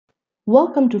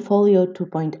Welcome to Fohlio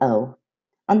 2.0.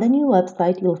 On the new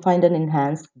website, you'll find an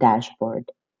enhanced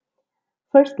dashboard.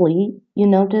 Firstly, you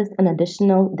notice an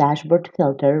additional dashboard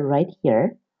filter right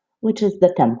here, which is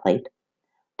the template.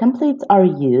 Templates are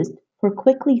used for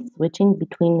quickly switching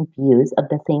between views of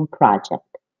the same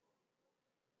project.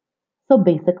 So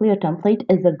basically, a template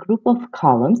is a group of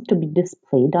columns to be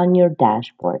displayed on your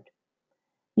dashboard.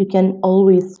 You can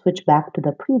always switch back to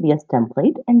the previous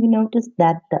template, and you notice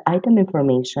that the item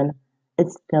information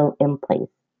is still in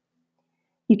place.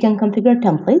 You can configure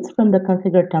templates from the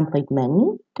Configure Template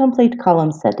menu, Template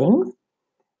Column Settings,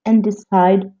 and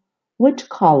decide which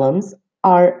columns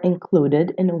are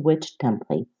included in which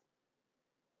template.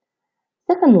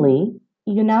 Secondly,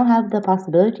 you now have the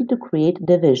possibility to create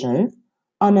divisions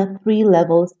on a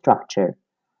 3-level structure.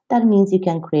 That means you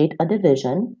can create a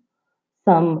division,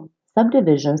 some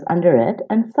subdivisions under it,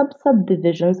 and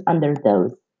sub-subdivisions under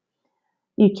those.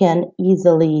 You can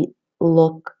easily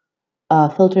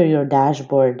filter your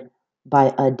dashboard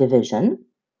by a division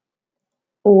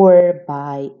or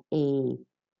by a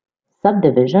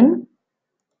subdivision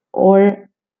or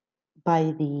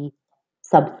by the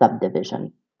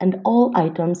sub-subdivision. And all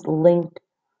items linked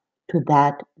to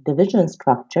that division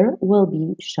structure will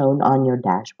be shown on your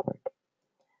dashboard.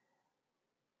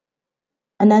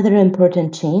 Another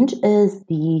important change is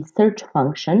the search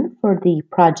function for the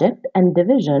project and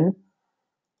division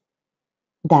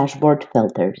dashboard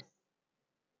filters.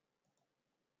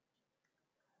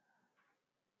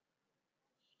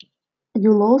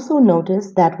 You'll also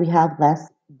notice that we have less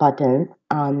buttons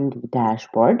on the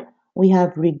dashboard. We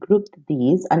have regrouped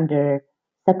these under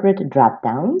separate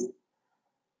dropdowns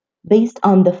based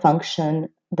on the function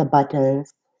the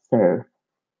buttons serve.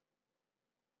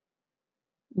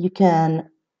 You can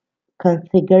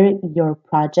configure your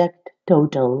project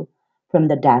total from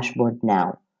the dashboard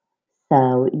now.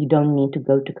 So you don't need to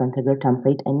go to Configure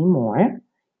Template anymore.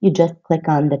 You just click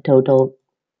on the total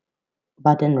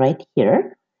button right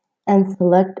here and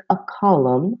select a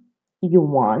column you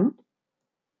want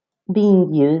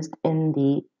being used in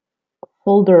the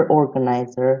folder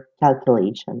organizer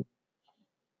calculation.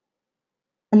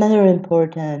 Another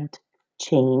important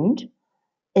change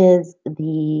is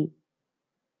the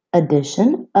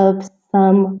addition of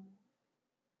some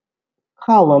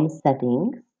column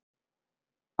settings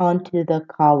onto the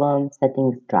column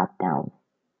settings dropdown.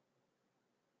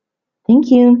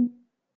 Thank you.